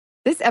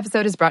This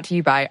episode is brought to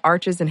you by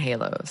Arches and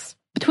Halos.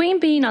 Between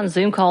being on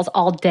Zoom calls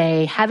all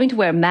day, having to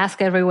wear a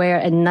mask everywhere,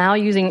 and now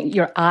using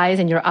your eyes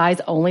and your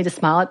eyes only to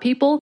smile at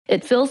people,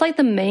 it feels like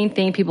the main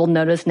thing people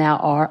notice now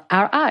are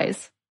our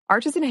eyes.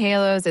 Arches and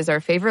Halos is our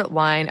favorite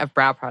line of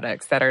brow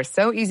products that are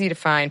so easy to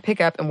find, pick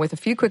up, and with a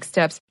few quick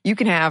steps, you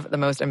can have the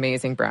most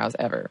amazing brows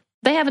ever.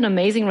 They have an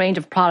amazing range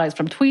of products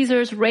from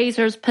tweezers,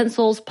 razors,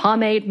 pencils,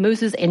 pomade,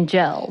 mousses, and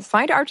gels.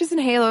 Find Arches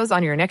and Halos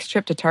on your next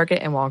trip to Target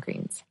and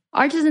Walgreens.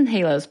 Arches and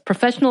Halos,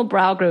 professional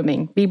brow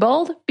grooming. Be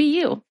bold, be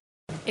you.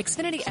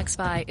 Xfinity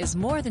XFi is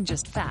more than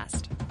just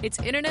fast. It's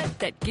internet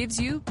that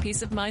gives you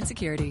peace of mind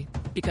security.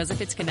 Because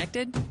if it's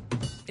connected,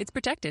 it's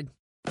protected.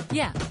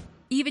 Yeah,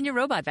 even your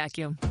robot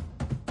vacuum.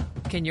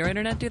 Can your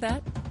internet do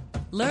that?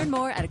 Learn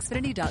more at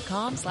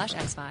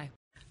xfinity.com/xfi.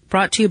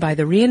 Brought to you by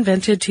the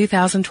reinvented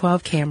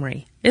 2012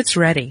 Camry. It's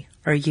ready.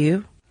 Are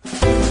you?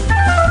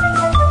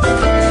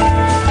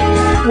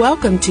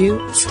 Welcome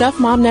to Stuff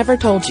Mom Never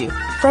Told You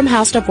from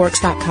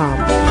HowStuffWorks.com.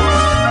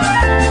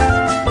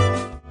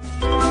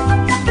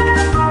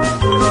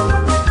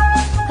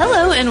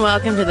 Hello and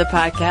welcome to the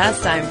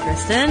podcast. I'm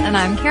Kristen. And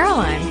I'm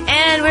Caroline.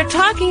 And we're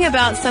talking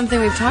about something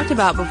we've talked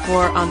about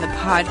before on the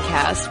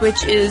podcast,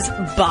 which is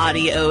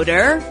body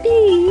odor.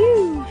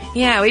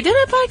 Yeah, we did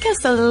a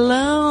podcast a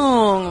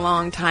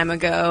long time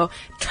ago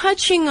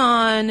touching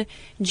on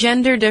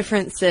gender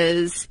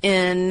differences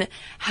in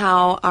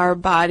how our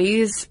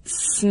bodies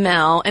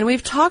smell. And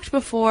we've talked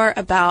before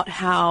about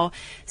how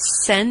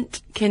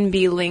scent can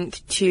be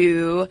linked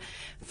to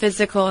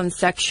physical and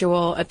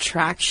sexual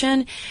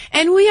attraction.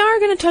 And we are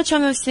going to touch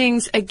on those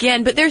things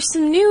again, but there's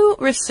some new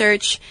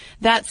research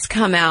that's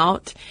come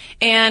out.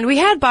 And we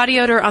had body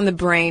odor on the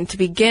brain to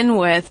begin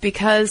with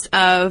because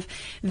of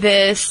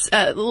this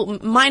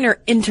minor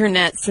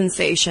internet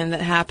sensation that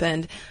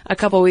happened a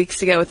couple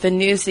weeks ago with the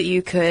news that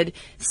you could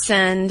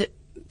send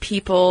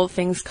people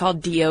things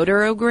called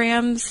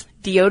deodorograms.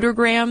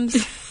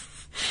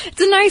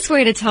 It's a nice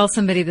way to tell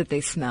somebody that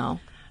they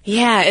smell.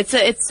 Yeah, it's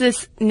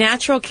this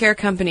natural care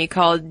company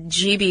called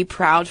GB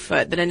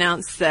Proudfoot that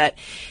announced that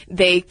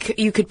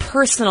you could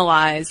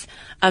personalize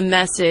a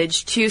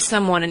message to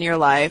someone in your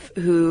life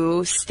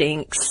who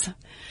stinks,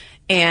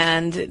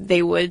 and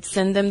they would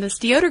send them this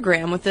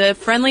deodogram with a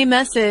friendly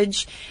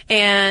message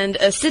and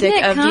a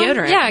stick of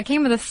deodorant. Yeah, it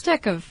came with a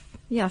stick of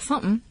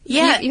something.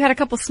 Yeah. You had a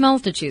couple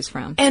smells to choose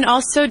from. And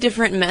also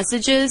different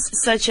messages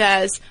such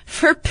as,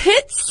 for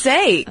Pitt's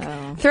sake,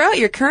 throw out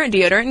your current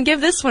deodorant and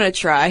give this one a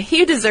try.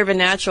 You deserve a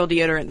natural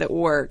deodorant that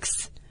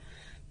works.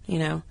 You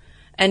know.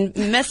 And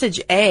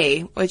message A,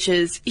 which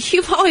is,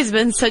 you've always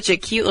been such a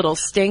cute little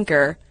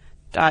stinker, ...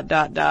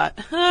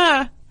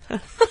 Ah.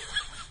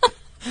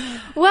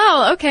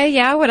 Well, okay,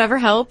 yeah, whatever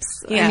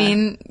helps. Yeah. I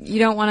mean, you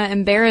don't want to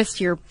embarrass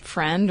your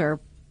friend or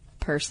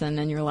person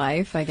in your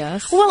life, I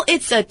guess. Well,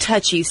 it's a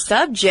touchy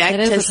subject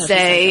to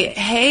say,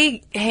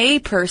 hey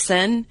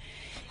person,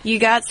 you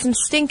got some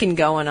stinking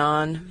going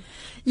on.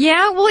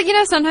 Yeah, well,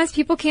 sometimes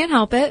people can't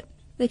help it.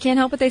 They can't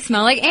help what they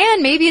smell like,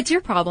 and maybe it's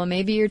your problem.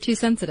 Maybe you're too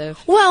sensitive.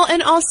 Well,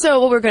 and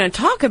also what we're going to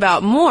talk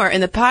about more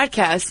in the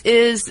podcast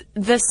is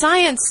the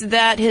science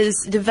that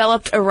has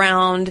developed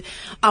around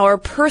our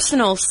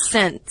personal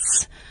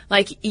scents.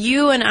 Like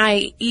you and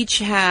I each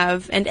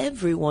have, and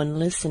everyone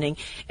listening,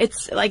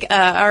 it's like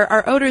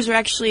our odors are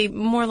actually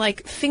more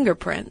like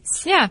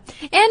fingerprints. Yeah,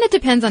 and it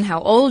depends on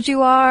how old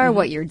you are,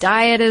 what your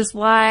diet is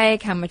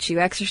like, how much you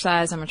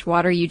exercise, how much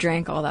water you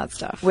drink, all that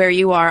stuff. Where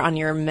you are on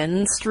your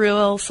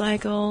menstrual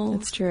cycle.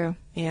 It's true.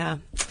 Yeah.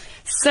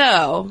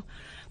 So,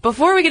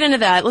 before we get into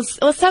that,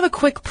 let's have a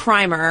quick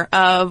primer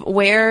of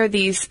where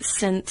these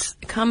scents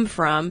come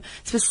from.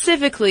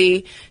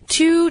 Specifically,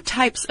 two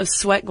types of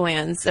sweat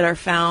glands that are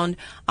found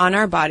on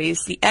our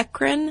bodies. The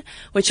eccrine,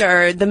 which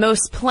are the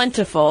most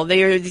plentiful.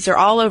 These are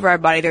all over our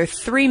body. There are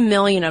 3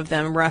 million of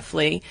them,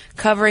 roughly,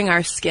 covering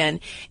our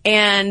skin.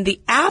 And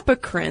the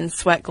apocrine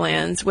sweat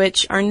glands,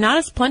 which are not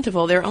as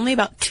plentiful. There are only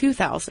about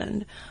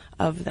 2,000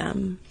 of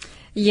them.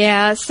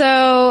 Yeah,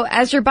 so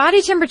as your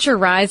body temperature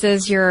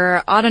rises,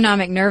 your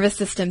autonomic nervous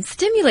system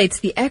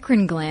stimulates the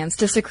eccrine glands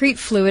to secrete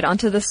fluid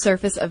onto the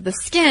surface of the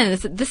skin.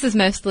 This is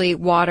mostly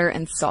water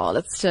and salt.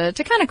 It's to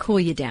kind of cool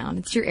you down.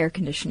 It's your air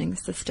conditioning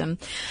system.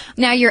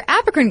 Now, your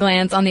apocrine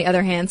glands, on the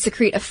other hand,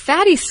 secrete a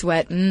fatty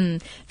sweat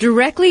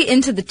directly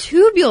into the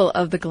tubule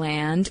of the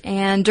gland.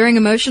 And during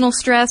emotional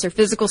stress or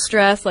physical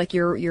stress, like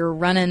you're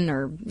running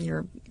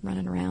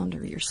around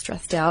or you're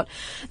stressed out,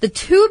 the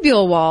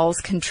tubule walls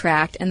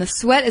contract and the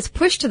sweat is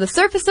pushed to the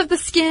surface of the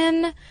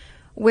skin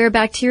where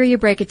bacteria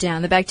break it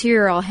down. The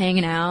bacteria are all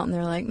hanging out and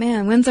they're like,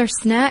 man, when's our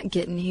snack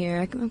getting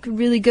here? I could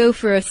really go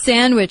for a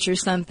sandwich or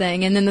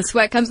something. And then the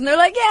sweat comes and they're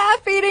like, yeah,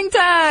 feeding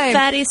time.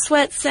 Fatty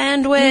sweat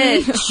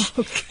sandwich.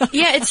 Oh, God.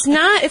 Yeah, it's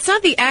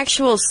not the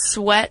actual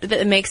sweat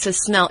that makes us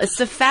smell. It's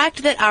the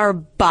fact that our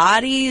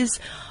bodies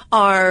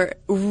are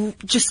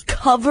just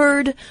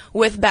covered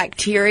with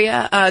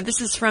bacteria. This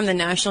is from the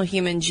National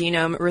Human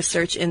Genome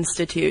Research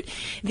Institute.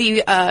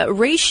 The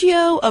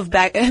ratio of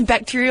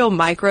bacterial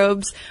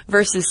microbes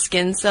versus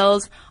skin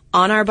cells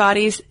on our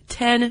bodies,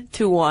 10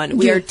 to 1.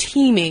 We are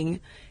teeming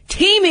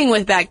teeming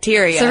with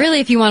bacteria. So really,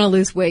 if you want to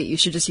lose weight, you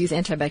should just use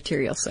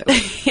antibacterial soap.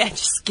 Yeah,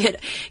 just get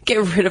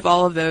rid of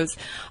all of those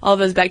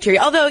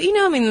bacteria. Although,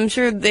 I mean, I'm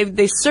sure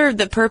they serve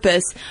the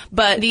purpose,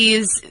 but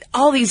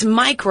all these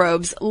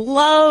microbes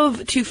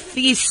love to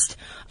feast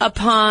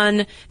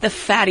upon the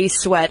fatty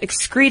sweat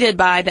excreted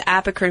by the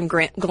apocrine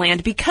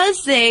gland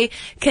because they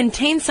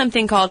contain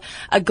something called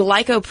a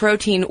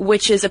glycoprotein,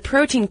 which is a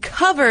protein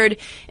covered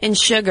in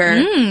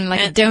sugar. Like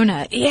a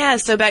donut. Yeah,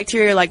 so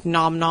bacteria are like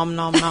nom nom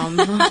nom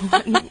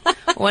nom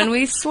when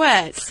we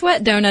sweat.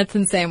 Sweat donuts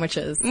and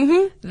sandwiches.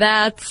 Mm-hmm.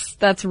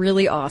 That's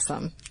really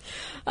awesome.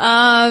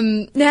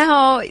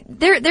 Now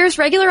there's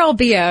regular old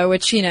BO,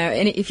 which,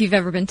 if you've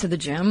ever been to the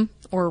gym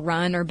or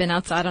run or been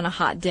outside on a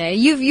hot day,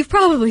 you've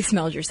probably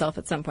smelled yourself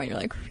at some point. You're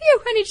like,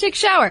 phew, I need to take a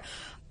shower.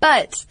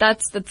 But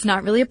that's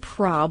not really a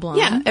problem.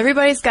 Yeah,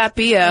 everybody's got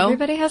BO.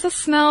 Everybody has a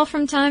smell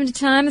from time to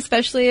time,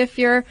 especially if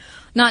you're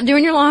not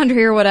doing your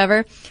laundry or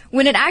whatever.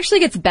 When it actually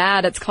gets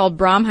bad, it's called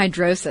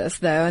bromhidrosis,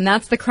 though, and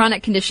that's the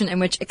chronic condition in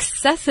which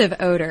excessive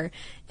odor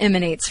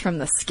emanates from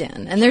the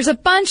skin. And there's a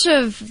bunch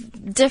of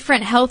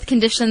different health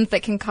conditions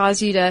that can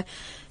cause you to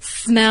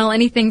smell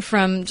anything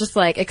from just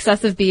like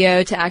excessive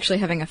BO to actually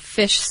having a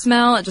fish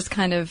smell. It just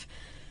kind of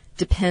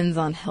depends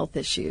on health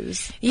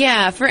issues.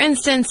 Yeah, for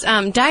instance,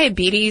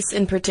 diabetes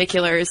in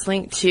particular is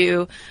linked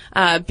to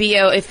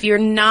BO. If you're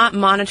not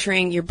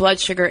monitoring your blood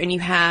sugar and you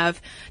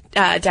have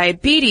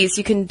diabetes,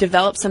 you can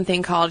develop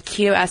something called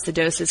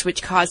ketoacidosis,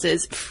 which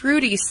causes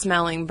fruity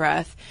smelling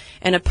breath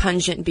and a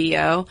pungent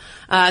BO.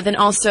 Then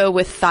also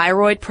with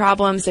thyroid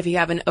problems, if you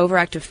have an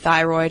overactive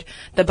thyroid,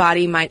 the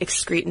body might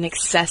excrete an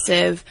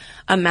excessive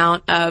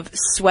amount of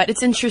sweat.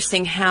 It's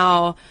interesting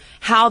how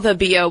the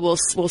BO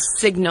will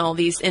signal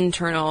these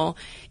internal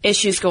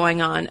issues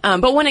going on.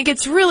 But when it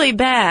gets really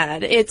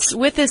bad, it's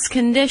with this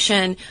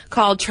condition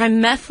called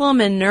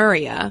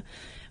trimethylaminuria,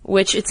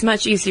 which it's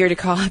much easier to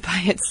call it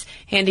by its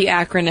handy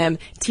acronym,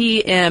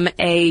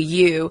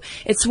 TMAU.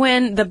 It's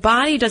when the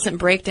body doesn't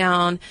break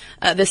down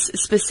this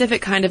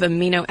specific kind of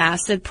amino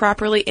acid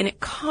properly, and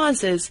it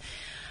causes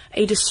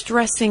a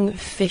distressing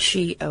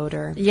fishy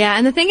odor. Yeah,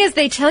 and the thing is,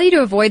 they tell you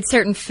to avoid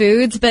certain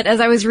foods, but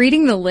as I was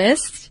reading the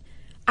list,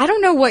 I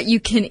don't know what you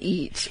can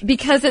eat,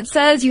 because it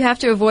says you have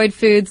to avoid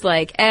foods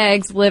like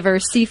eggs, liver,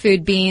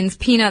 seafood, beans,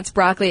 peanuts,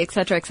 broccoli,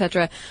 etc.,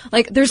 etc.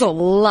 Like, there's a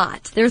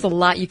lot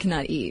you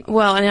cannot eat.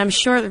 Well, and I'm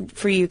sure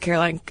for you,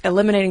 Caroline,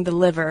 eliminating the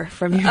liver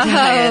from your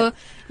diet.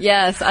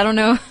 Yes, I don't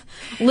know.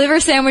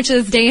 Liver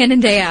sandwiches day in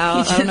and day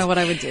out. I don't know what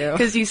I would do.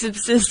 Because you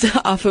subsist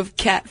off of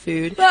cat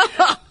food.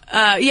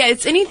 Yeah,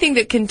 it's anything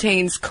that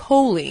contains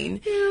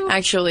choline,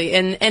 actually.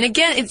 And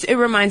again, it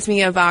reminds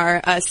me of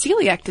our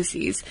celiac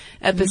disease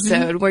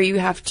episode, where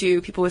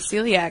people with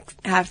celiac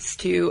have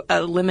to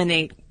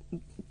eliminate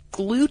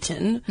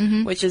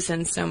gluten, which is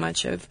in so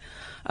much of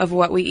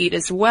what we eat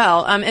as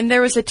well. And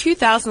there was a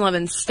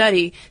 2011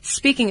 study,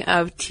 speaking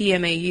of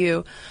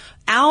TMAU,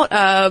 out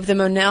of the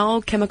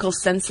Monell Chemical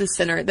Senses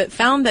Center that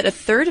found that a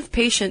third of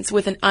patients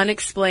with an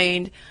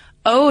unexplained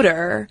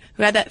odor,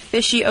 who had that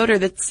fishy odor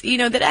that's,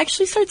 that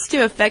actually starts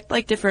to affect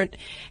like different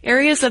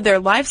areas of their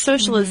life,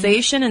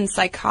 socialization and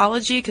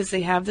psychology, because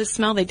they have this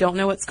smell, they don't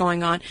know what's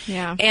going on.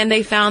 Yeah. And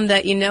they found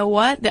that,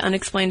 the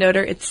unexplained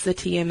odor, it's the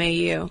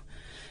TMAU.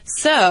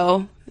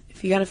 So,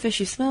 if you got a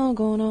fishy smell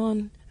going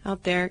on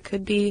out there, it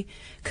could be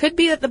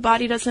that the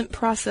body doesn't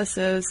process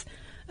those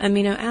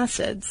amino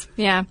acids.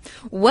 Yeah.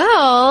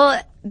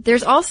 Well,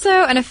 there's also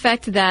an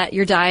effect that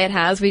your diet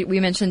has. We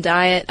mentioned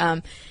diet.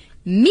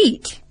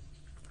 Meat.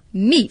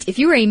 If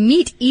you are a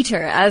meat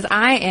eater, as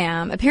I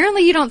am,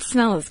 apparently you don't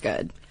smell as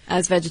good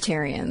as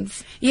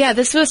vegetarians. Yeah,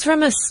 this was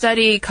from a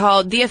study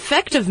called The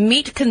Effect of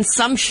Meat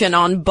Consumption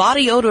on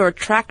Body Odor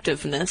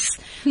Attractiveness.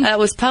 It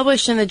was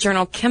published in the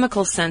journal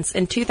Chemical Sense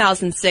in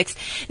 2006.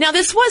 Now,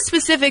 this was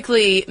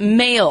specifically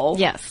male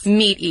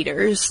meat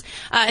eaters,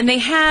 and they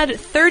had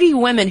 30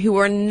 women who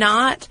were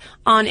not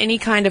on any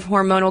kind of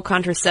hormonal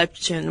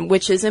contraception,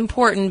 which is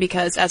important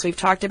because, as we've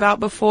talked about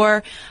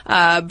before,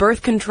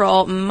 birth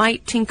control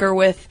might tinker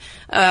with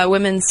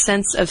women's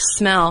sense of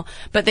smell.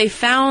 But they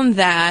found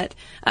that,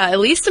 at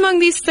least among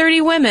these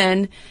 30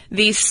 women,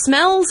 the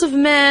smells of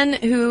men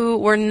who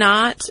were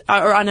not,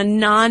 or on a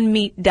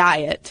non-meat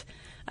diet,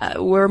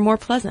 were more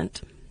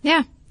pleasant.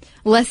 Yeah.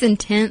 Less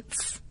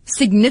intense.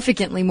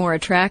 Significantly more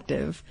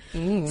attractive.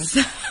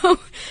 So,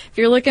 if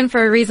you're looking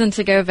for a reason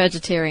to go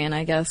vegetarian,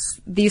 I guess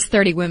these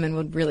 30 women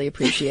would really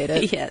appreciate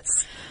it. Yes.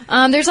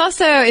 There's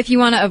also, if you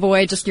want to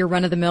avoid just your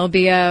run-of-the-mill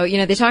BO,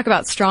 they talk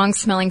about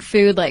strong-smelling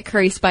food like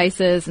curry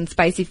spices and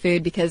spicy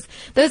food, because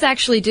those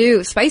actually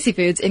spicy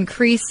foods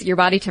increase your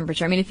body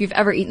temperature. I mean, if you've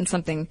ever eaten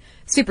something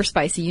super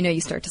spicy,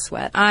 you start to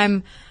sweat.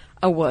 I'm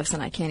a wuss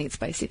and I can't eat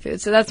spicy food,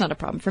 so that's not a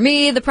problem for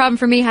me. The problem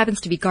for me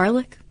happens to be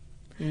garlic.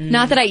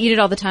 Not that I eat it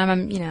all the time.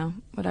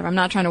 I'm, whatever. I'm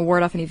not trying to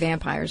ward off any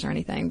vampires or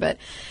anything, but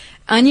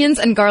onions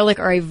and garlic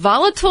are a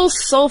volatile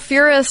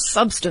sulfurous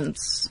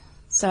substance.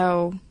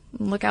 So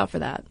look out for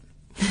that.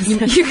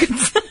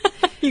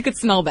 You could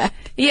smell bad.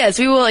 Yes,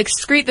 we will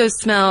excrete those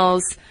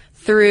smells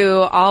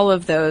through all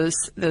of those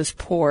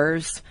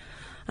pores.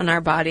 on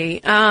our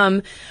body.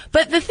 But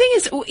the thing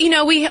is,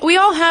 we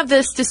all have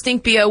this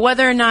distinct BO,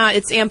 whether or not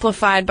it's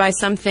amplified by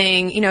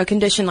something, a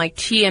condition like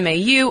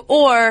TMAU,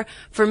 or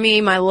for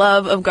me, my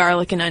love of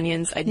garlic and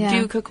onions. I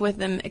do cook with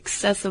them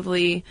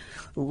excessively.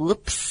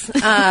 Whoops.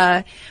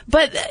 But,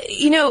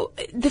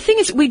 the thing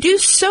is, we do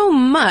so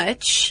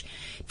much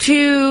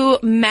to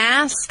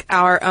mask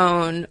our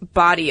own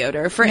body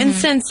odor. For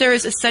instance, there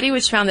was a study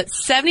which found that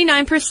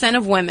 79%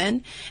 of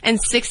women and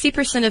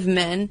 60% of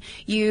men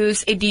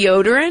use a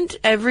deodorant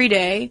every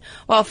day,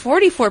 while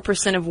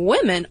 44% of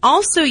women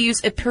also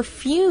use a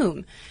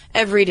perfume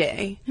every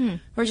day.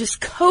 We're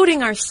just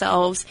coating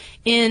ourselves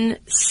in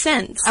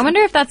scents. I wonder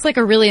if that's like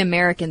a really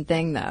American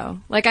thing, though.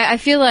 Like, I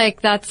feel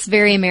like that's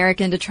very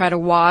American to try to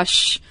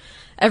wash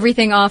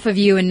everything off of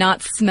you and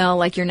not smell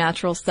like your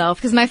natural self.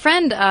 Because my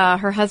friend,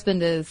 her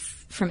husband is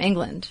from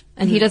England,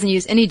 and he doesn't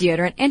use any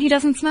deodorant, and he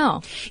doesn't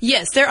smell.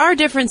 Yes, there are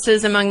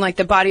differences among like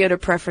the body odor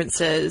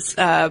preferences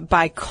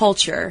by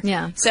culture.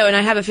 Yeah. So, and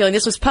I have a feeling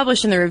this was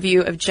published in the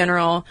Review of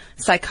General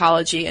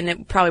Psychology, and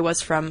it probably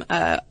was from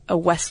a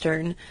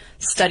Western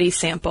study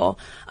sample.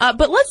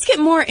 But let's get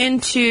more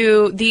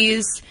into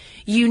these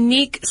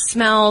unique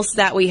smells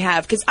that we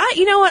have, because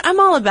you know what, I'm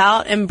all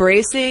about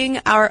embracing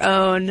our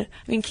own.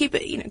 Keep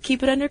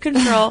it under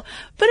control,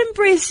 but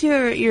embrace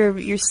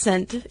your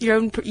scent, your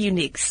own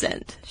unique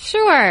scent.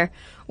 Sure.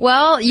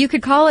 Well, you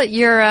could call it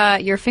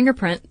your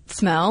fingerprint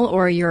smell,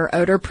 or your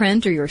odor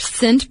print, or your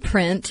scent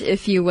print,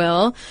 if you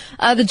will.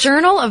 The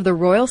Journal of the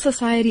Royal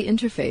Society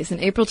Interface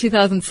in April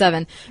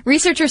 2007,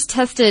 researchers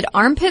tested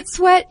armpit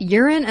sweat,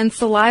 urine, and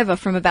saliva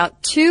from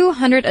about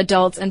 200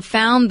 adults and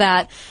found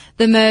that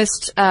the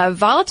most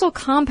volatile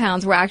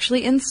compounds were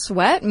actually in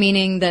sweat,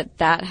 meaning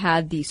that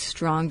had the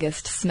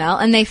strongest smell.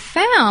 And they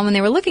found, when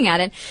they were looking at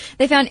it,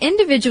 they found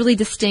individually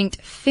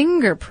distinct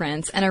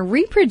fingerprints and a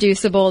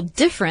reproducible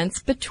difference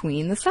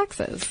between the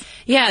sexes.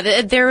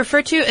 Yeah, they're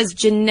referred to as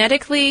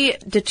genetically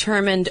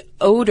determined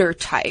odor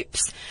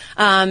types.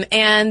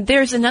 And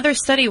there's another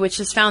study which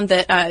has found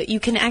that you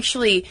can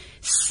actually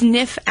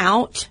sniff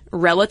out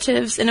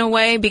relatives in a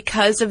way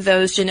because of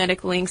those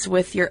genetic links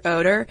with your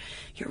odor.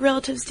 Your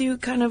relatives do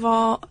kind of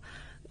all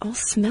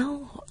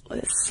smell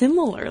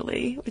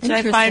similarly, which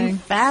I find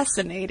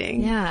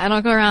fascinating. Yeah, I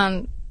don't go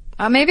around.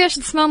 Maybe I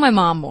should smell my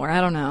mom more. I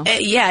don't know.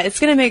 Yeah, it's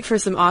going to make for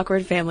some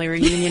awkward family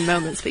reunion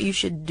moments, but you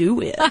should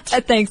do it.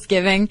 At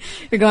Thanksgiving,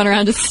 you're going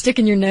around just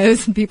sticking your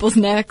nose in people's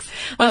necks.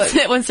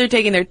 Once they're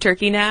taking their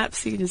turkey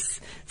naps, you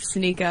just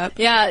sneak up.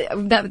 Yeah,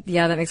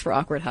 that makes for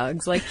awkward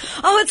hugs. Like,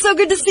 oh, it's so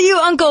good to see you,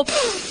 Uncle.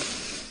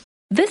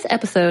 This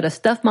episode of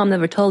Stuff Mom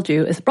Never Told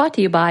You is brought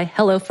to you by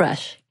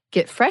HelloFresh.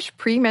 Get fresh,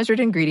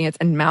 pre-measured ingredients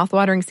and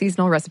mouth-watering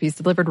seasonal recipes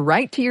delivered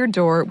right to your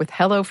door with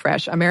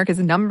HelloFresh, America's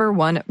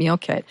 #1 meal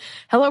kit.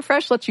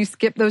 HelloFresh lets you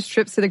skip those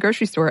trips to the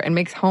grocery store and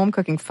makes home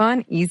cooking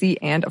fun, easy,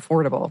 and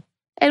affordable.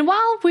 And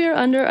while we're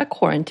under a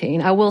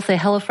quarantine, I will say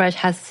HelloFresh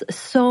has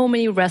so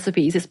many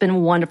recipes. It's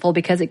been wonderful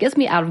because it gets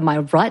me out of my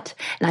rut,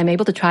 and I'm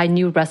able to try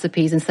new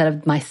recipes instead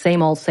of my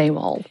same old, same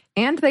old.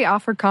 And they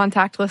offer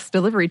contactless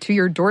delivery to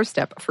your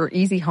doorstep for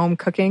easy home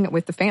cooking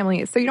with the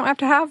family, so you don't have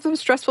to have those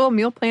stressful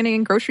meal planning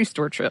and grocery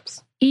store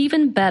trips.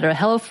 Even better,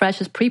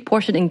 HelloFresh's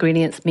pre-portioned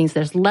ingredients means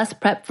there's less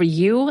prep for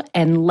you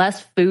and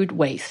less food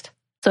waste.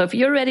 So if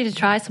you're ready to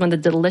try some of the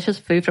delicious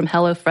food from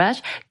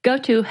HelloFresh, go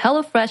to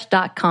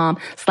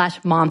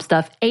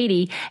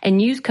HelloFresh.com/momstuff80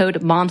 and use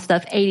code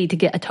MOMSTUFF80 to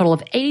get a total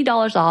of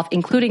 $80 off,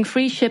 including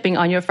free shipping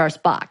on your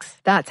first box.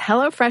 That's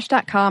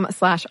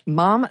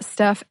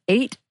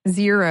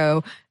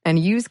HelloFresh.com/momstuff80 and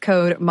use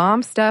code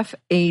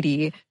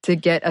MOMSTUFF80 to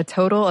get a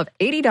total of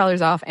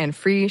 $80 off and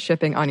free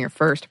shipping on your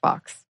first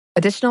box.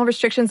 Additional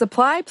restrictions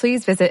apply.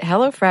 Please visit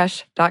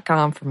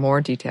HelloFresh.com for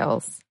more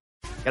details.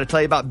 Got to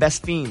tell you about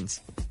Best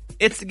Fiends.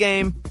 It's the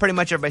game pretty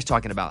much everybody's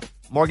talking about.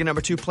 Morgan number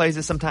 2 plays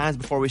it sometimes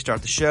before we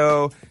start the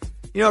show.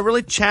 It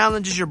really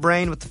challenges your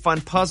brain with the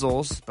fun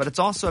puzzles, but it's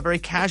also a very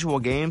casual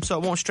game, so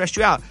it won't stress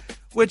you out,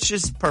 which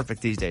is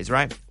perfect these days,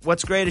 right?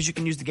 What's great is you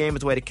can use the game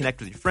as a way to connect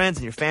with your friends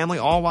and your family,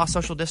 all while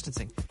social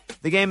distancing.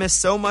 The game is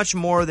so much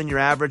more than your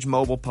average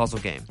mobile puzzle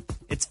game.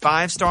 It's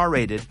 5-star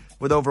rated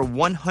with over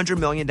 100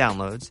 million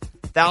downloads,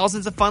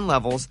 thousands of fun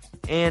levels,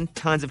 and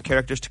tons of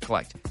characters to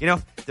collect.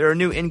 There are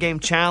new in-game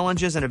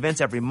challenges and events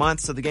every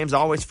month, so the game's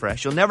always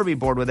fresh. You'll never be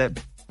bored with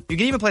it. You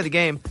can even play the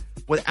game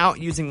without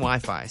using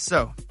Wi-Fi.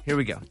 So, here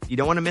we go. You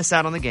don't want to miss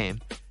out on the game.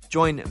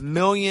 Join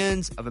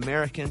millions of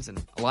Americans and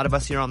a lot of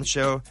us here on the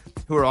show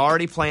who are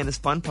already playing this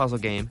fun puzzle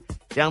game.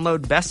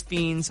 Download Best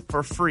Fiends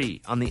for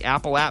free on the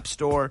Apple App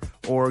Store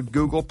or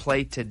Google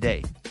Play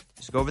today.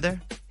 Just go over there,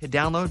 hit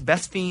download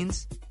Best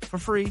Fiends for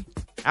free,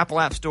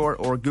 Apple App Store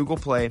or Google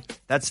Play.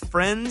 That's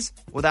Friends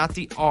without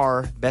the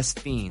R,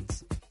 Best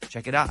Fiends.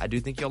 Check it out. I do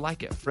think you'll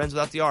like it. Friends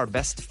without the R,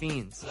 Best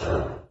Fiends.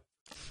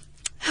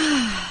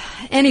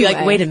 Anyway. You're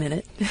like, wait a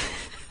minute.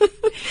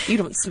 You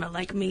don't smell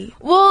like me.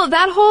 Well,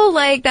 that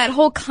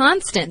whole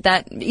constant,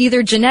 that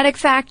either genetic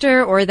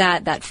factor or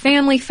that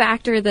family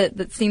factor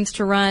that seems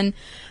to run,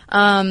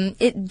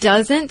 it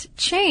doesn't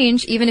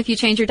change even if you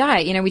change your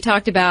diet. We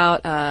talked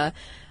about,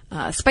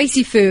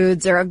 spicy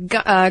foods or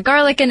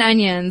garlic and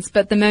onions.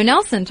 But the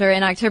Monell Center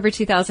in October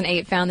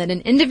 2008 found that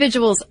an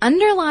individual's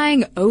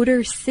underlying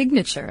odor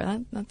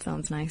signature, that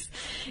sounds nice,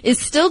 is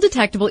still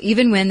detectable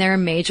even when there are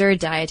major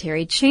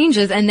dietary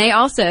changes. And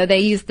they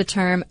use the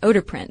term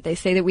odor print. They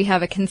say that we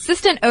have a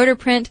consistent odor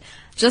print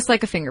just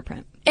like a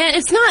fingerprint. And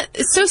it's not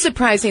so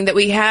surprising that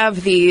we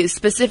have these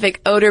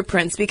specific odor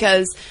prints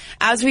because,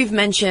 as we've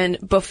mentioned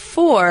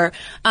before,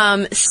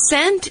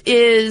 scent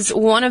is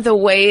one of the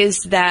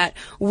ways that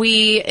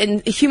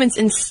humans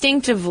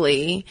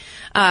instinctively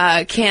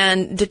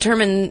can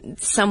determine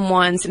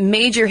someone's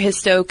major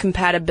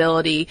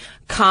histocompatibility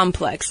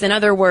complex. In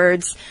other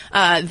words,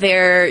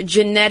 their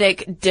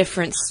genetic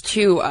difference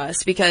to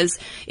us. Because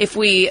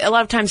a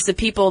lot of times the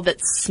people that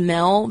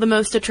smell the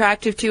most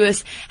attractive to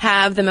us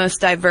have the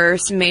most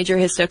diverse major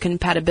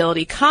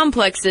histocompatibility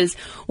complexes,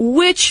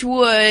 which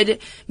would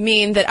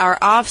mean that our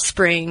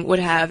offspring would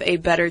have a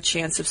better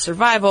chance of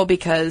survival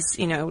because,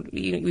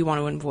 we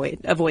want to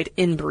avoid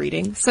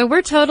inbreeding. So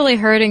we're totally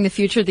hurting the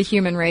future of the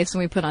human race when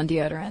we put on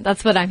deodorant.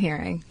 That's what I'm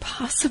hearing.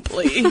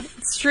 Possibly.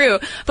 It's true.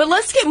 But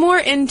let's get more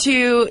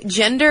into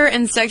gender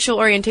and sexual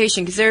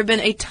orientation because there have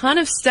been a ton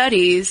of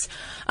studies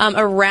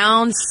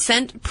around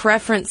scent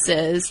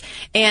preferences,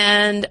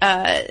 and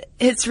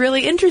it's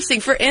really interesting.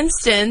 For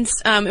instance,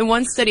 in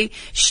one study,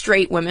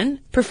 straight women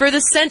prefer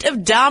the scent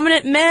of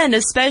dominant men,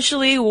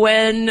 especially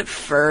when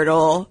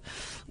fertile.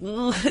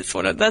 That's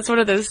one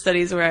of those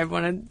studies where I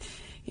want to,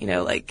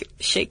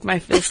 shake my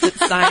fist at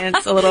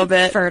science a little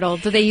bit. Fertile.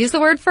 Do they use the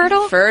word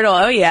fertile? Fertile,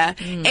 oh yeah.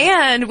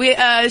 And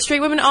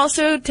straight women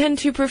also tend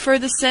to prefer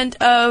the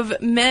scent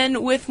of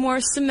men with more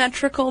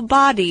symmetrical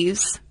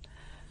bodies.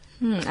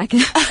 I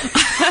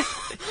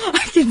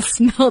can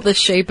smell the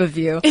shape of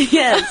you.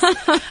 Yes.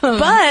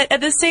 But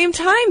at the same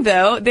time,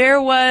 though, there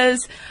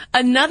was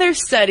another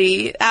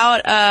study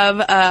out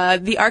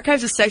of the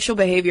Archives of Sexual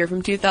Behavior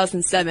from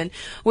 2007,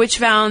 which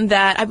found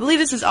that, I believe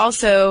this is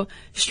also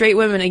straight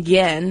women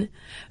again,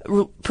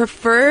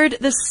 preferred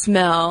the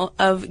smell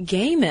of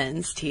gay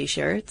men's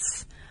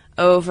t-shirts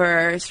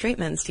over straight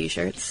men's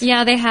t-shirts.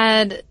 Yeah, they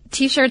had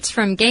t-shirts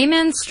from gay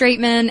men, straight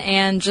men,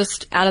 and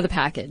just out of the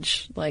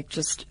package,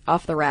 just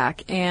off the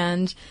rack.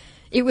 And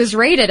it was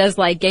rated as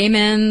gay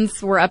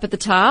men's were up at the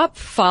top,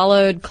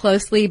 followed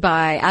closely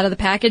by out of the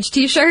package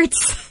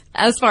t-shirts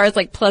as far as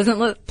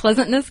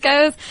pleasantness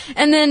goes.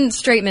 And then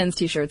straight men's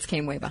t-shirts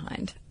came way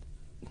behind.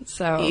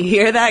 So you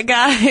hear that,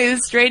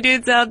 guys? Straight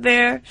dudes out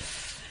there.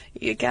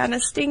 You're kind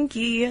of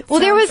stinky. Well,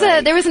 there was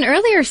an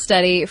earlier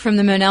study from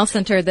the Monell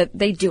Center that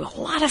they do a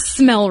lot of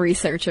smell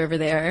research over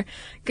there.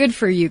 Good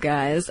for you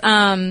guys.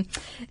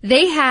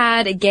 They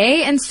had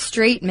gay and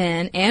straight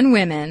men and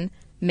women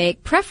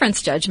make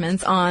preference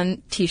judgments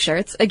on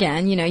t-shirts.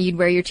 Again, you'd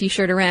wear your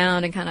t-shirt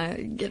around and kind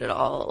of get it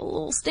all a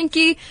little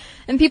stinky,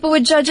 and people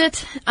would judge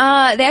it. They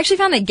actually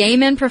found that gay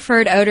men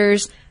preferred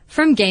odors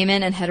from gay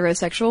men and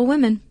heterosexual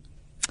women.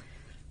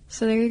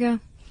 So there you go.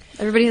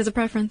 Everybody has a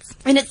preference.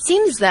 And it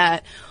seems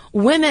that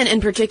women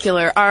in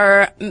particular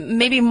are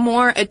maybe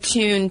more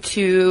attuned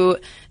to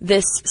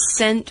this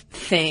scent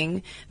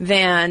thing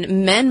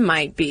than men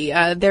might be.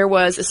 There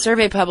was a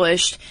survey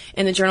published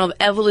in the Journal of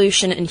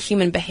Evolution and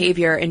Human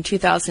Behavior in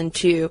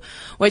 2002,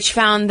 which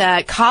found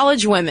that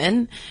college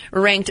women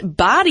ranked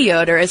body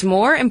odor as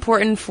more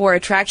important for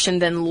attraction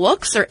than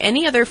looks or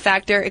any other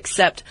factor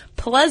except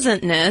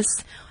pleasantness.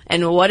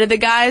 And what did the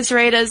guys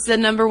rate as the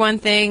number one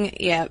thing?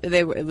 Yeah,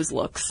 it was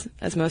looks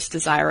as most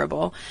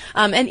desirable.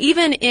 And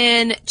even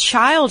in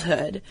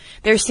childhood,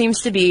 there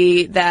seems to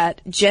be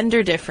that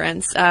gender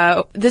difference.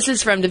 This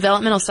is from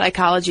Developmental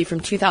Psychology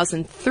from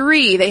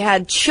 2003. They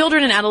had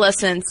children and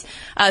adolescents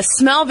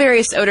smell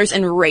various odors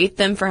and rate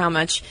them for how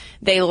much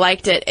they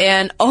liked it.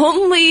 And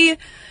only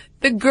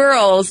the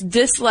girls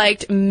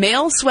disliked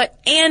male sweat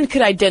and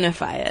could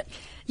identify it.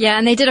 Yeah,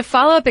 and they did a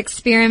follow-up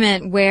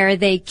experiment where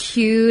they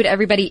cued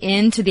everybody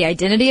into the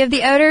identity of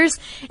the odors,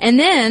 and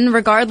then,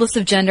 regardless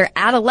of gender,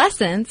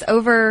 adolescents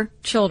over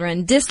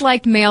children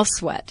disliked male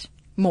sweat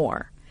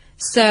more.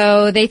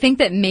 So they think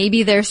that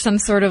maybe there's some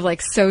sort of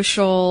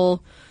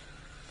social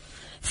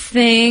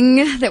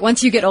thing that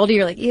once you get older,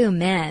 you're like, ew,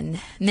 men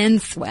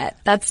sweat.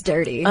 That's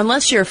dirty.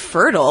 Unless you're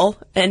fertile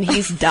and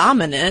he's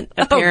dominant,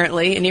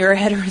 apparently, and you're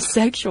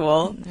heterosexual.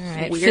 All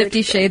right, weird.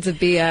 50 Shades of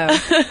B.O.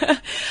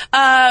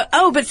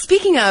 But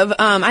speaking of,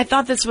 I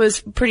thought this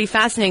was pretty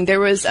fascinating. There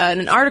was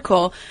an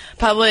article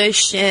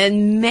published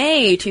in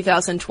May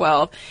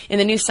 2012 in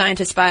the New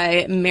Scientist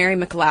by Mary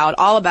McLeod,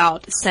 all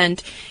about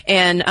scent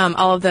and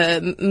all of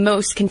the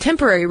most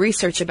contemporary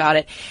research about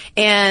it.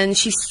 And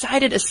she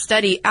cited a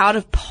study out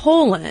of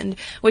Poland,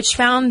 which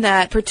found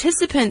that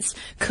participants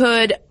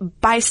could,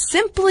 by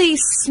simply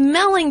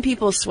smelling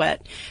people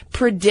sweat,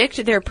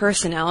 predict their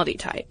personality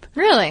type.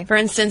 Really? For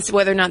instance,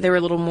 whether or not they were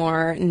a little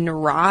more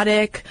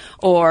neurotic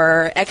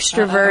or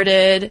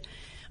extroverted.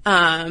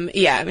 A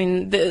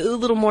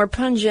little more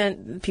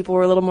pungent. People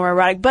were a little more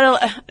erotic,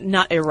 but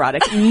not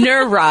erotic,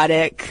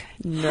 neurotic.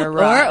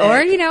 Or,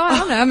 I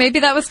don't know,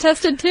 maybe that was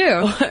tested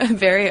too.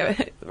 Very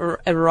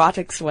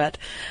erotic sweat.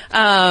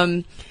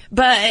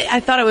 But I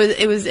thought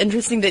it was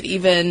interesting that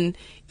even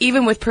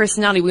with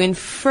personality, we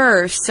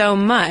infer so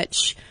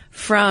much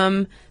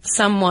from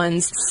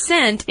someone's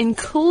scent,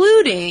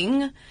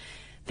 including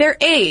their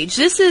age.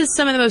 This is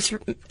some of the most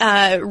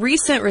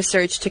recent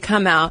research to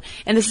come out,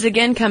 and this is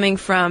again coming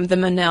from the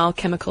Monell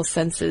Chemical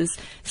Senses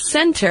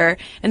Center,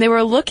 and they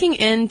were looking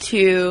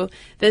into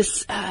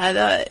this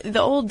the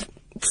old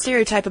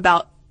stereotype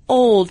about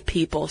old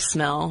people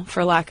smell,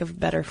 for lack of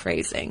better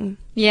phrasing.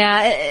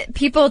 Yeah,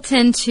 people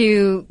tend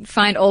to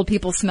find old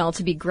people smell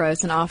to be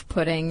gross and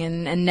off-putting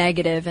and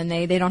negative, and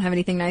they don't have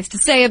anything nice to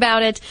say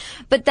about it.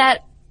 But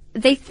that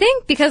they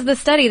think, because of the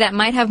study, that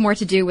might have more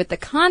to do with the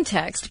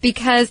context,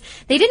 because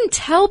they didn't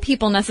tell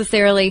people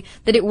necessarily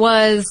that it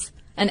was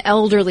an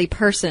elderly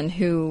person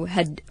who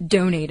had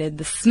donated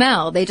the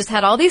smell. They just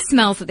had all these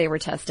smells that they were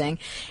testing.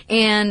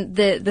 And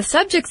the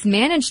subjects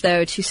managed,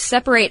 though, to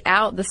separate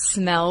out the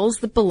smells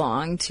that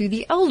belong to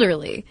the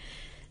elderly.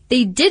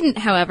 They didn't,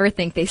 however,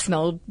 think they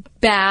smelled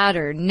bad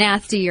or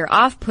nasty or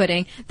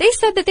off-putting. They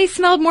said that they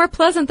smelled more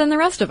pleasant than the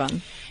rest of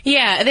them.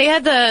 Yeah, they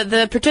had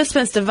the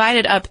participants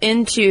divided up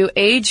into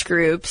age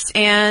groups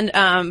and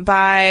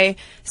by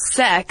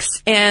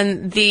sex,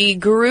 and the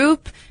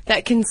group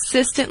that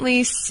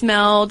consistently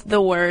smelled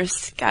the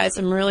worst, guys,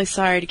 I'm really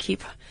sorry to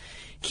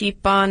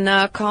keep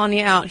on calling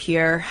you out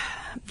here.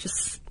 I'm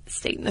just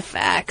stating the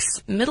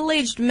facts.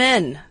 Middle-aged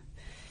men,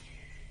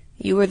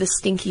 you were the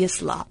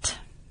stinkiest lot.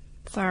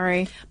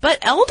 Sorry. But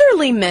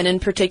elderly men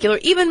in particular,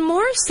 even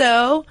more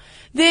so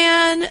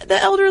than the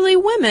elderly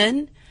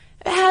women,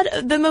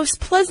 had the most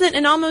pleasant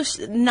and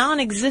almost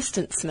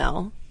non-existent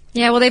smell.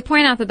 Yeah, well, they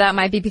point out that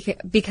might be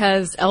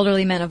because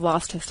elderly men have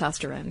lost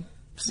testosterone.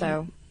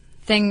 So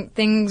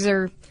things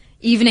are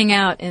evening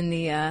out in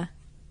the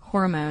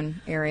hormone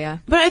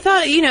area. But I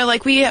thought,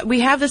 like we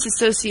have this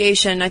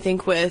association, I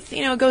think, with,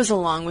 it goes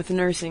along with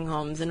nursing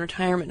homes and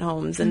retirement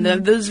homes and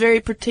those very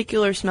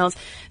particular smells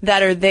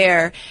that are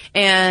there.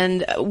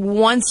 And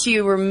once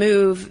you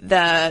remove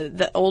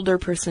the older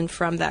person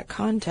from that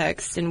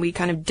context and we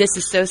kind of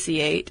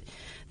disassociate,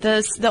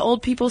 the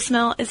old people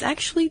smell is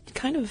actually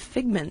kind of a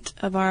figment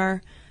of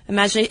our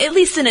imagination, at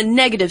least in a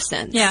negative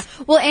sense. Yeah.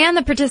 Well, and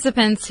the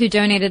participants who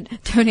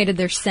donated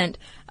their scent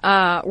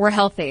were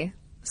healthy.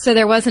 So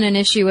there wasn't an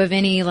issue of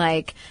any,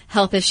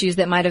 health issues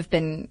that might have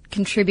been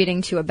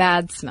contributing to a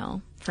bad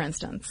smell, for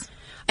instance.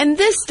 And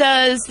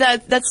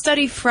that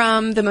study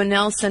from the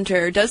Monell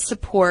Center does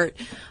support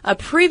a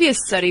previous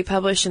study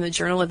published in the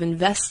Journal of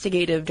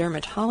Investigative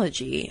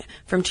Dermatology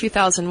from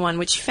 2001,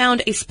 which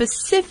found a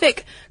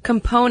specific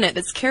component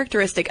that's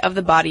characteristic of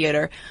the body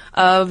odor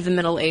of the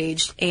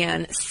middle-aged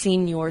and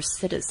senior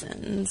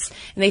citizens.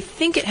 And they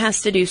think it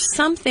has to do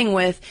something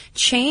with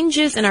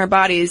changes in our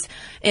bodies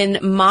in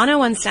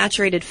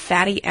monounsaturated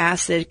fatty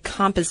acid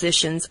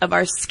compositions of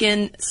our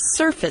skin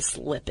surface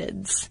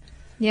lipids.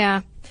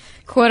 Yeah.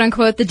 Quote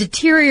unquote, the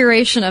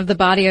deterioration of the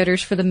body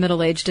odors for the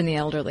middle-aged and the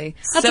elderly.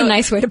 That's a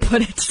nice way to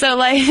put it. So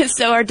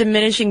our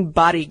diminishing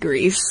body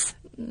grease.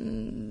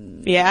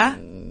 Yeah,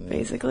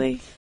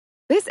 basically.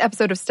 This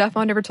episode of Stuff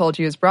I Never Told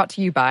You is brought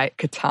to you by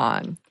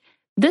Catan.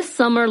 This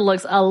summer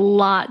looks a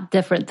lot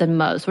different than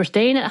most. We're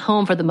staying at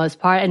home for the most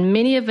part, and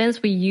many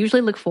events we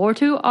usually look forward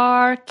to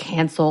are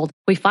canceled.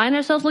 We find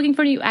ourselves looking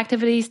for new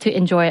activities to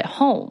enjoy at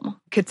home.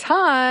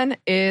 Catan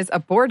is a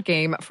board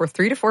game for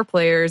 3 to 4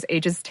 players,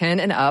 ages 10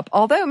 and up.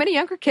 Although many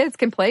younger kids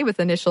can play with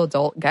initial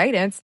adult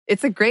guidance,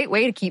 it's a great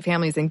way to keep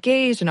families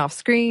engaged and off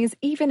screens,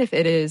 even if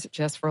it is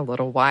just for a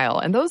little while.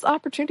 And those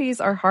opportunities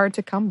are hard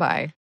to come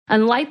by.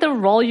 Unlike the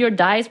roll your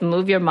dice,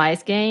 move your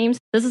mice games,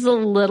 this is a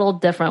little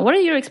different. What are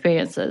your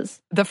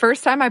experiences? The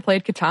first time I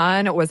played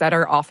Catan was at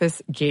our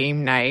office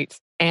game night.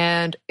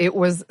 And it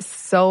was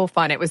so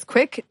fun. It was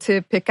quick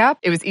to pick up.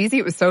 It was easy.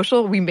 It was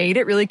social. We made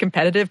it really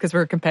competitive because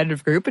we're a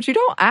competitive group, but you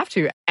don't have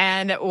to.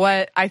 And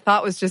what I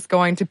thought was just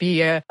going to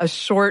be a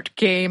short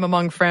game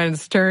among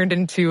friends turned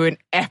into an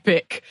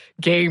epic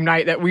game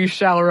night that we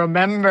shall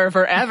remember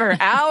forever.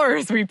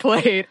 Hours we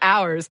played,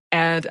 hours.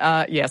 And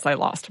yes, I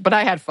lost, but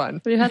I had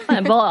fun. You had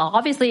fun. Well,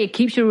 obviously it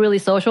keeps you really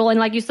social. And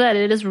like you said,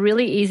 it is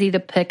really easy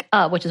to pick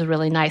up, which is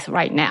really nice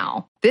right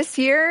now. This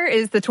year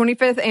is the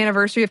 25th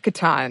anniversary of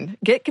Catan.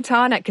 Get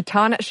Catan at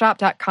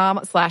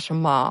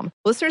catanshop.com/mom.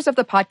 Listeners of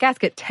the podcast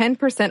get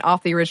 10%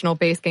 off the original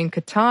base game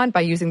Catan by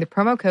using the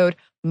promo code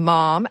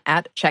MOM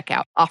at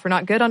checkout. Offer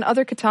not good on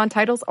other Catan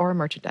titles or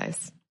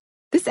merchandise.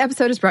 This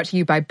episode is brought to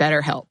you by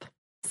BetterHelp.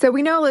 So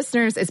we know,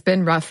 listeners, it's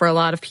been rough for a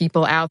lot of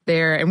people out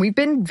there, and we've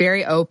been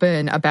very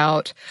open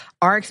about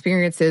our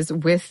experiences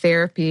with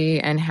therapy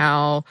and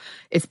how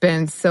it's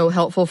been so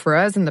helpful for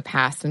us in the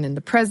past and in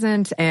the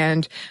present.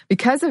 And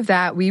because of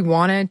that, we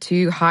wanted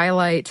to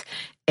highlight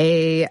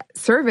a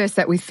service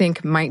that we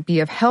think might be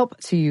of help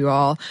to you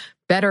all,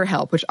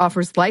 BetterHelp, which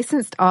offers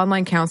licensed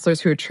online counselors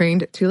who are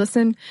trained to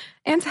listen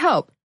and to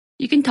help.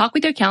 You can talk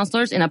with your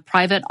counselors in a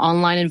private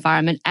online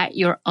environment at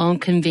your own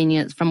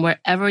convenience from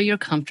wherever you're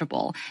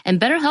comfortable.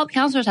 And BetterHelp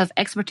counselors have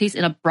expertise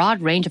in a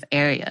broad range of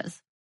areas.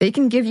 They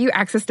can give you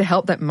access to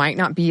help that might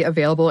not be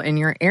available in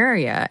your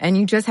area, and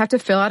you just have to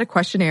fill out a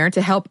questionnaire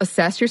to help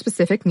assess your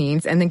specific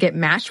needs and then get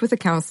matched with a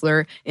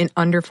counselor in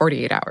under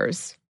 48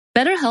 hours.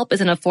 BetterHelp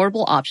is an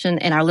affordable option,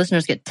 and our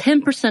listeners get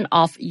 10%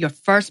 off your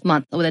first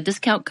month with a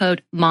discount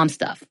code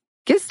MOMSTUFF.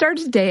 Get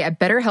started today at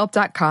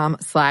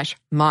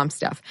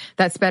BetterHelp.com/momstuff.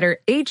 That's better,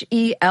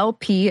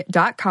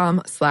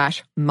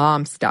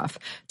 HELP.com/momstuff.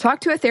 Talk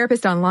to a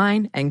therapist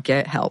online and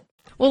get help.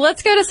 Well,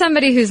 let's go to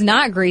somebody who's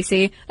not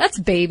greasy. That's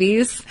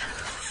babies.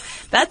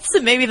 That's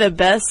maybe the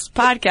best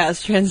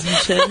podcast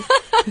transition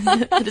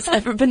that has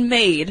ever been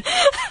made.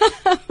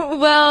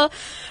 Well,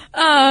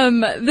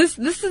 this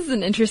is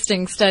an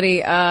interesting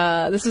study.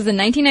 This was in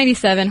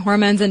 1997,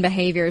 Hormones and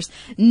Behaviors.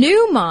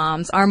 New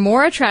moms are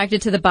more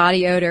attracted to the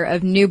body odor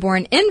of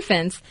newborn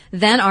infants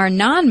than are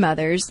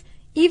non-mothers,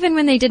 even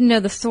when they didn't know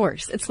the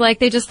source. It's like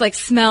they just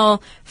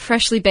smell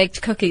freshly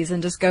baked cookies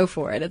and just go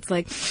for it. It's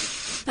like,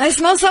 I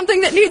smell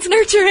something that needs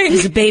nurturing.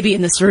 There's a baby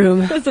in this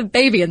room. There's a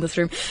baby in this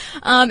room.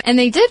 And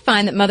they did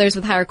find that mothers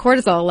with higher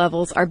cortisol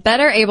levels are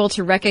better able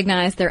to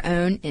recognize their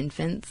own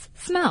infants'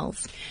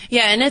 smells.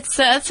 Yeah, and it's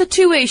a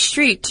two-way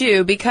street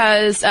too,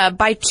 because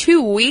by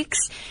 2 weeks,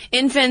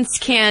 infants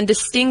can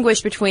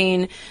distinguish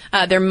between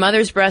their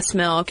mother's breast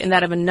milk and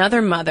that of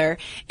another mother,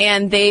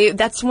 and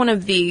that's one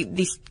of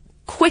the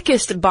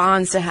quickest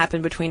bonds to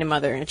happen between a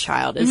mother and a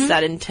child is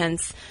that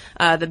intense,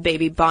 the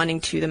baby bonding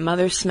to the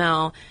mother's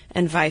smell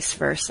and vice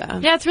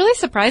versa. Yeah, it's really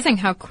surprising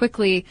how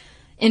quickly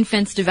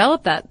infants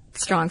develop that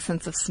strong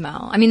sense of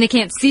smell. I mean, they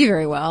can't see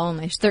very well, and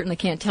they certainly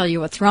can't tell you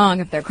what's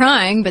wrong if they're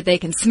crying, but they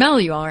can smell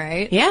you all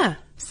right. Yeah.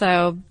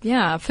 So,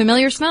 yeah,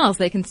 familiar smells,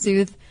 they can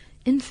soothe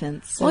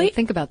infants. So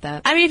think about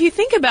that. I mean, if you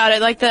think about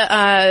it, like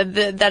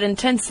that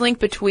intense link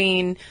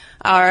between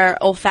our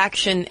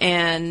olfaction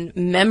and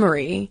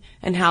memory,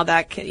 and how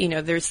that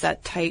there's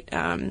that tight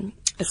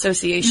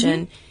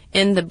association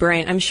in the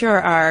brain. I'm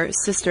sure our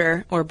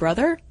sister or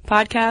brother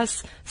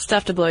podcast,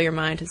 Stuff to Blow Your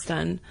Mind, has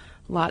done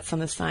lots on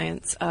the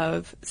science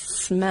of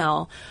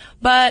smell.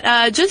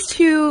 But just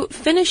to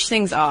finish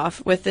things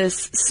off with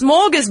this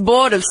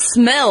smorgasbord of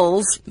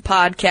smells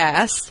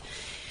podcast,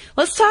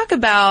 let's talk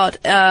about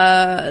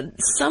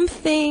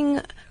something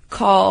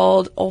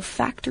called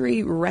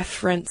olfactory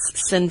reference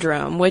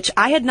syndrome, which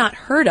I had not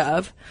heard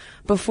of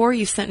before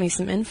you sent me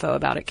some info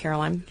about it,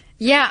 Caroline.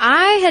 Yeah,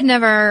 I had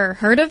never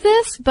heard of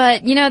this,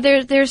 but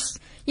there's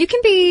you can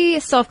be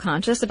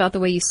self-conscious about the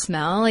way you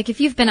smell. Like if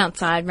you've been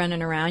outside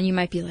running around, you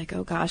might be like,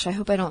 oh gosh, I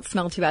hope I don't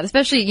smell too bad,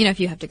 especially, if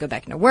you have to go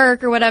back into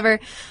work or whatever.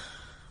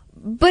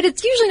 But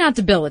it's usually not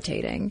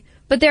debilitating.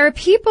 But there are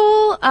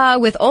people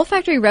with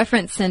olfactory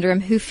reference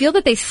syndrome who feel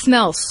that they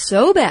smell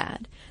so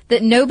bad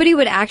that nobody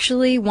would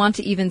actually want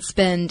to even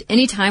spend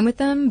any time with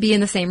them, be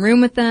in the same room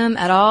with them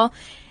at all.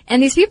 And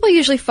these people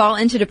usually fall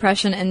into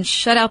depression and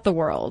shut out the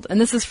world.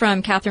 And this is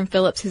from Catherine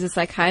Phillips, who's a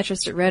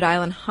psychiatrist at Rhode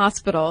Island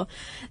Hospital.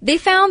 They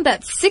found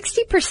that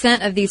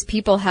 60% of these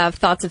people have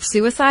thoughts of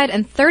suicide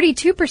and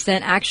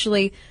 32%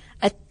 actually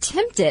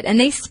attempt it. And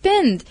these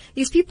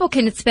people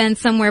can spend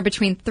somewhere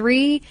between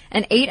 3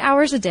 and 8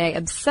 hours a day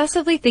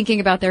obsessively thinking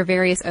about their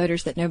various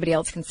odors that nobody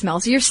else can smell.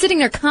 So you're sitting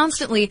there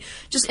constantly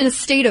just in a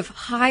state of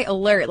high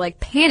alert, like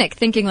panic,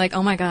 thinking like,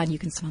 oh my God, you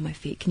can smell my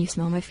feet. Can you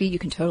smell my feet? You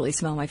can totally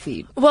smell my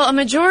feet. Well, a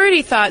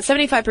majority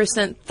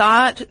 75%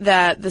 thought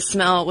that the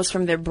smell was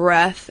from their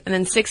breath, and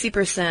then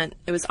 60%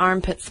 it was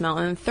armpit smell,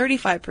 and then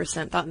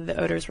 35% thought that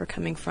the odors were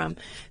coming from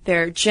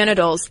their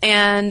genitals.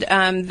 And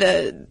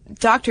the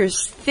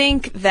doctors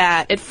think that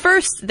at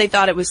first they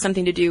thought it was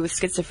something to do with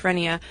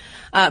schizophrenia,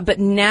 but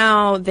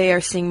now they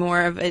are seeing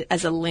more of it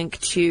as a link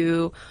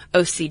to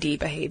OCD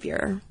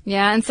behavior.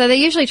 Yeah, and so they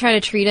usually try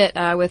to treat it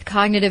with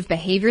cognitive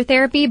behavior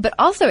therapy, but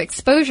also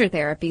exposure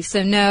therapy.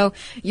 So no,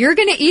 you're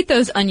going to eat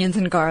those onions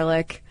and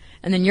garlic,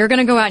 and then you're going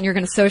to go out and you're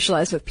going to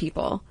socialize with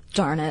people.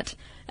 Darn it.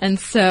 And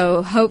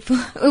so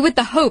with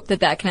the hope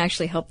that can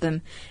actually help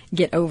them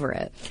get over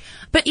it.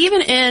 But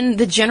even in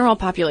the general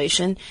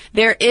population,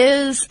 there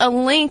is a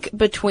link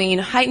between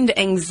heightened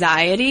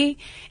anxiety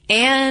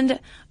and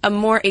a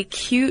more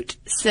acute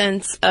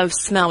sense of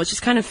smell, which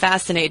is kind of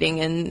fascinating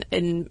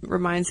and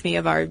reminds me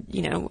of our,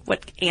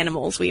 what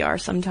animals we are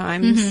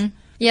sometimes. Mm-hmm.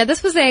 Yeah,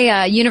 this was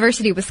a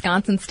University of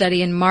Wisconsin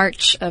study in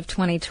March of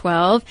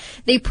 2012.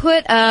 They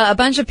put a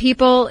bunch of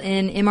people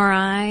in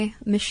MRI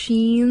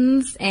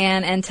machines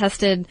and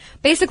tested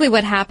basically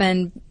what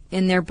happened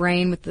in their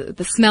brain with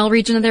the smell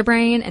region of their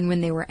brain and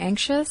when they were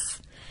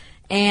anxious.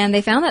 And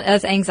they found that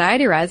as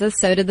anxiety rises,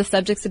 so did the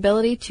subject's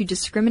ability to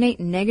discriminate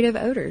negative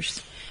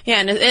odors. Yeah,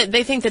 and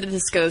they think that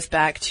this goes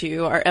back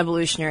to our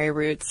evolutionary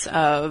roots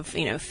of,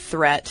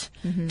 threat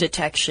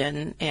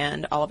detection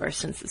and all of our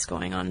senses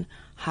going on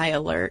high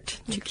alert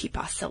to keep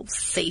ourselves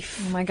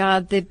safe. Oh my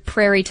God, the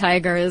prairie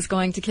tiger is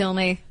going to kill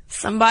me.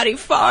 Somebody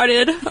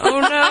farted. Oh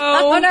no.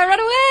 Oh no, run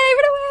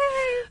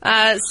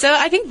away. So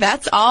I think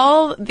that's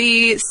all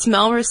the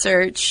smell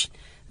research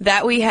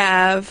that we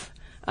have.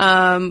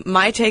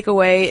 My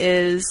takeaway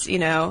is,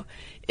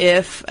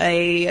 if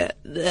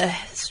the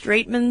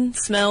straight man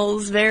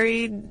smells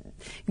very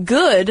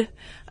good,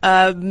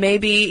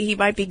 maybe he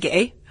might be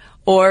gay.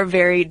 or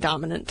very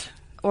dominant.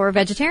 Or a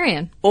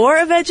vegetarian. Or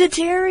a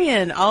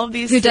vegetarian. All of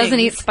these Who things. doesn't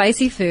eat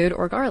spicy food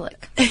or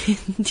garlic.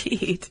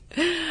 Indeed.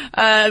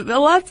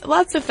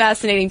 Lots of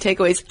fascinating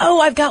takeaways. Oh,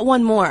 I've got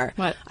one more.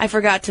 What? I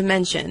forgot to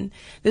mention.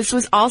 This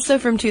was also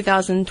from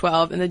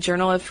 2012 in the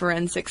Journal of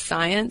Forensic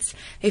Science.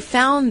 They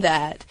found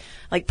that,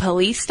 like,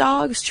 police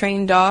dogs,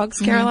 trained dogs,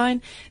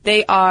 Caroline,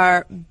 they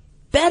are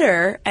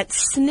better at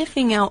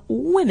sniffing out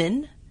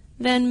women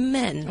than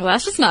men. Well,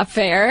 that's just not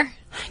fair.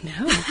 I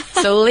know.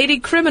 So lady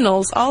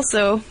criminals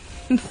also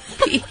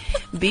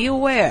be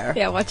aware.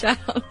 Yeah, watch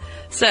out.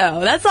 So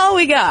that's all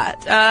we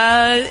got.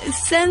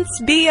 Since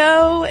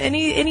BO,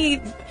 any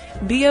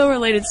BO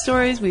related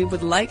stories we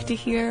would like to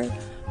hear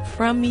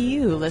from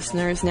you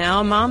listeners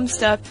now.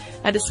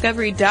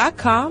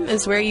 momstuff@discovery.com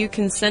is where you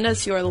can send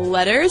us your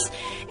letters,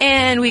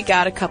 and we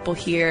got a couple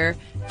here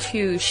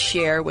to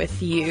share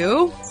with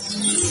you.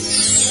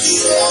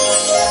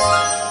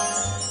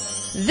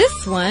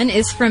 This one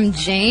is from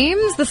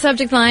James. The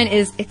subject line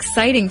is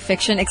exciting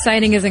fiction.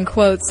 Exciting is in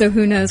quotes, so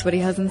who knows what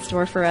he has in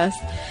store for us.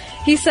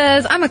 He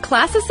says, I'm a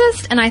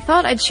classicist, and I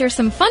thought I'd share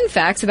some fun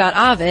facts about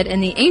Ovid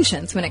and the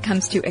ancients when it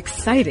comes to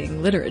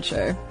exciting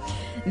literature.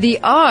 The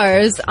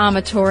Ars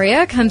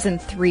Amatoria comes in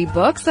 3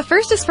 books. The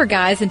first is for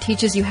guys and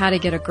teaches you how to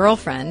get a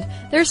girlfriend.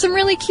 There are some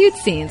really cute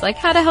scenes, like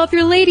how to help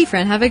your lady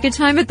friend have a good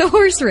time at the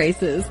horse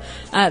races.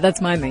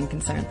 That's my main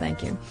concern,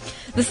 thank you.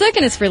 The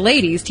second is for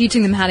ladies,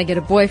 teaching them how to get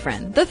a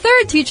boyfriend. The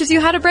third teaches you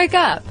how to break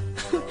up.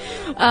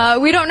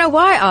 We don't know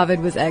why Ovid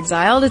was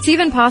exiled. It's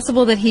even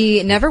possible that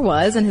he never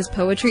was, and his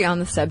poetry on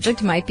the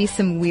subject might be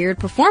some weird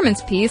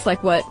performance piece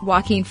like what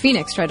Joaquin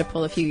Phoenix tried to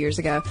pull a few years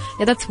ago.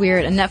 Yeah, that's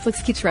weird, and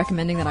Netflix keeps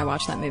recommending that I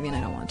watch that movie, and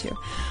I don't want to.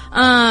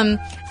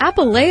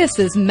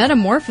 Apuleius'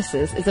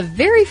 Metamorphosis is a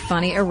very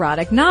funny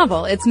erotic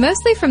novel. It's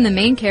mostly from the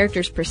main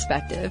character's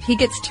perspective. He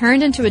gets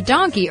turned into a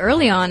donkey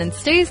early on and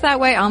stays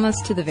that way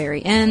almost to the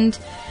very end.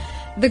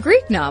 The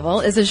Greek novel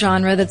is a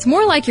genre that's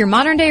more like your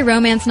modern-day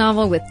romance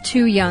novel with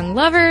 2 young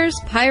lovers,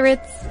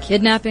 pirates,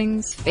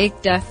 kidnappings,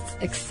 fake deaths,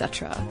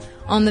 etc.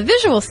 On the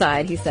visual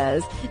side, he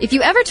says, if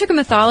you ever took a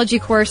mythology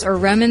course or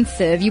Roman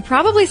civ, you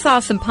probably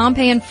saw some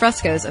Pompeian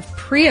frescoes of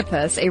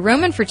Priapus, a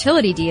Roman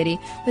fertility deity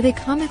with a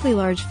comically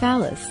large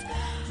phallus.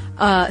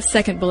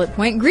 Second bullet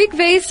point, Greek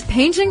vase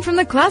painting from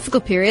the classical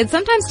period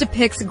sometimes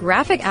depicts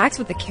graphic acts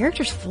with the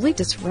characters fully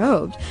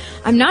disrobed.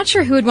 I'm not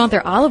sure who would want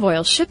their olive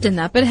oil shipped in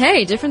that, but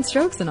hey, different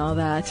strokes and all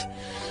that.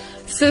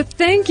 So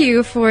thank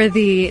you for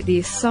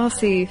the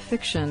saucy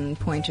fiction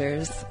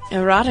pointers.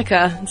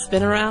 Erotica. It's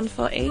been around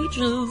for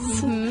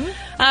ages.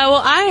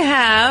 Well, I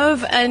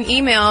have an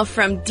email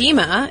from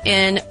Dima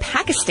in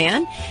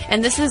Pakistan,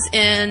 and this is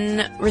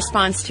in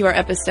response to our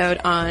episode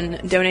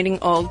on donating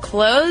old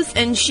clothes,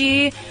 and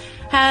she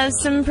has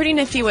some pretty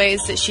nifty ways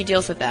that she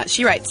deals with that.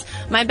 She writes,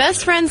 my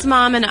best friend's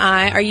mom and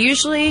I are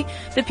usually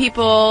the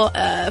people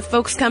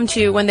folks come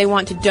to when they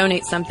want to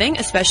donate something,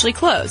 especially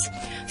clothes.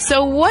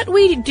 So what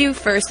we do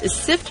first is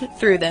sift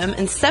through them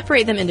and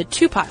separate them into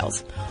 2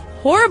 piles.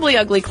 Horribly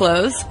ugly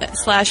clothes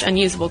 /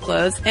 unusable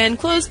clothes, and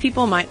clothes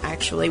people might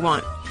actually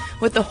want.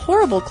 With the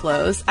horrible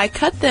clothes, I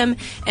cut them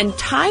and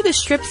tie the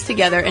strips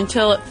together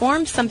until it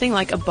forms something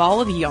like a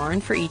ball of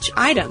yarn for each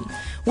item.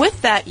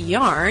 With that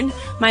yarn,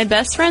 my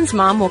best friend's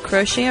mom will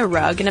crochet a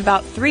rug in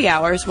about 3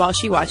 hours while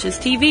she watches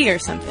TV or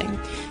something.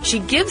 She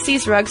gives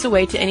these rugs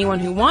away to anyone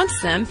who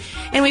wants them,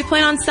 and we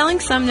plan on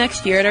selling some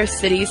next year at our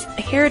city's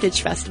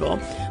Heritage Festival.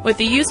 With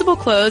the usable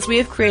clothes, we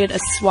have created a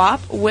swap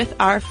with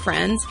our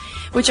friends,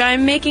 which I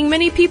am making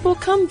many people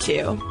come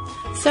to.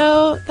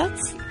 So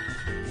that's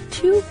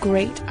 2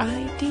 great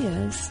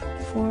ideas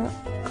for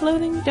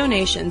clothing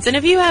donations. And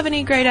if you have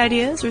any great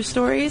ideas or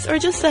stories or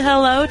just a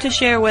hello to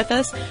share with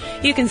us,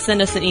 you can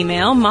send us an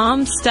email,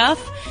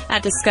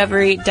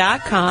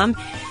 momstuff@discovery.com.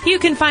 You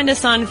can find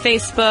us on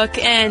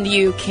Facebook, and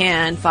you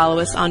can follow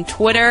us on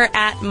Twitter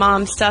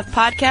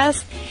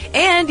 @momstuffpodcast.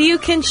 And you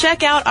can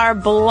check out our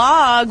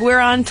blog. We're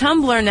on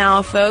Tumblr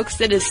now, folks.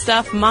 It is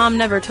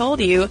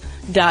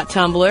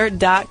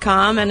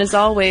stuffmomnevertoldyou.tumblr.com. And as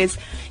always,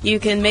 you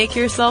can make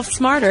yourself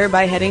smarter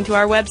by heading to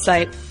our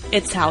website.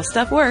 It's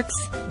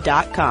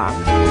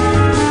howstuffworks.com.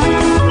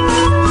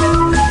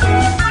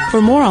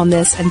 For more on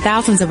this and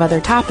thousands of other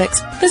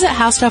topics, visit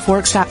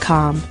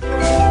howstuffworks.com.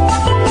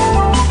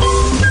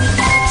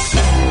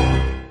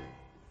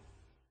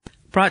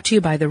 Brought to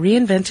you by the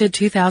reinvented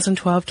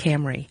 2012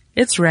 Camry.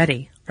 It's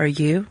ready. Are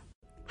you?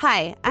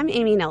 Hi, I'm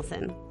Amy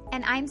Nelson.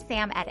 And I'm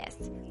Sam Edis.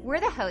 We're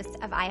the hosts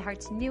of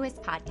iHeart's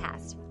newest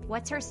podcast,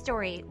 What's Her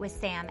Story with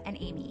Sam and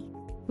Amy.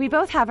 We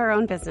both have our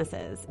own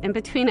businesses, and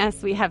between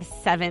us, we have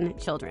 7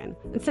 children.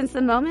 And since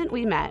the moment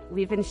we met,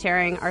 we've been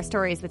sharing our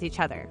stories with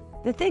each other.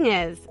 The thing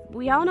is,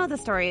 we all know the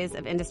stories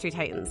of industry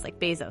titans like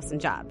Bezos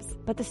and Jobs,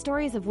 but the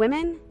stories of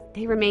women,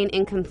 they remain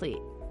incomplete.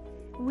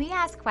 We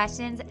ask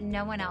questions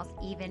no one else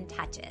even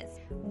touches.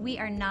 We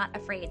are not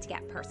afraid to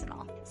get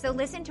personal. So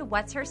listen to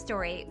What's Her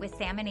Story with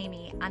Sam and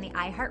Amy on the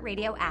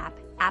iHeartRadio app,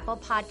 Apple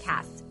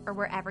Podcasts, or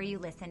wherever you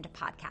listen to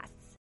podcasts.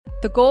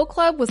 The Gold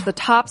Club was the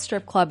top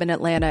strip club in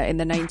Atlanta in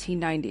the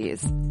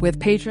 1990s, with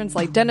patrons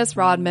like Dennis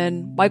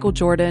Rodman, Michael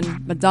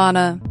Jordan,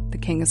 Madonna, the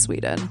King of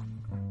Sweden.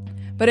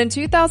 But in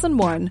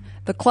 2001,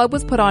 the club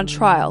was put on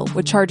trial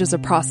with charges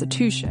of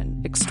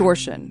prostitution,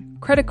 extortion,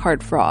 credit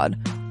card fraud,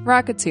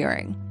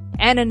 racketeering,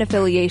 and an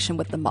affiliation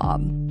with the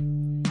mob.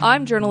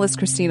 I'm journalist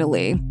Christina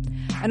Lee,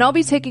 and I'll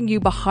be taking you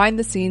behind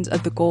the scenes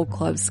of the Gold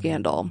Club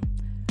scandal,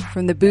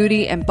 from the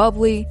booty and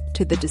bubbly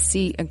to the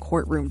deceit and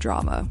courtroom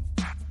drama.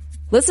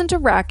 Listen to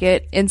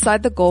Racket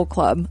Inside the Gold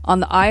Club on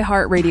the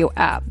iHeartRadio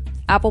app,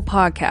 Apple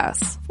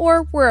Podcasts,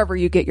 or wherever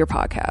you get your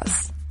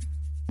podcasts.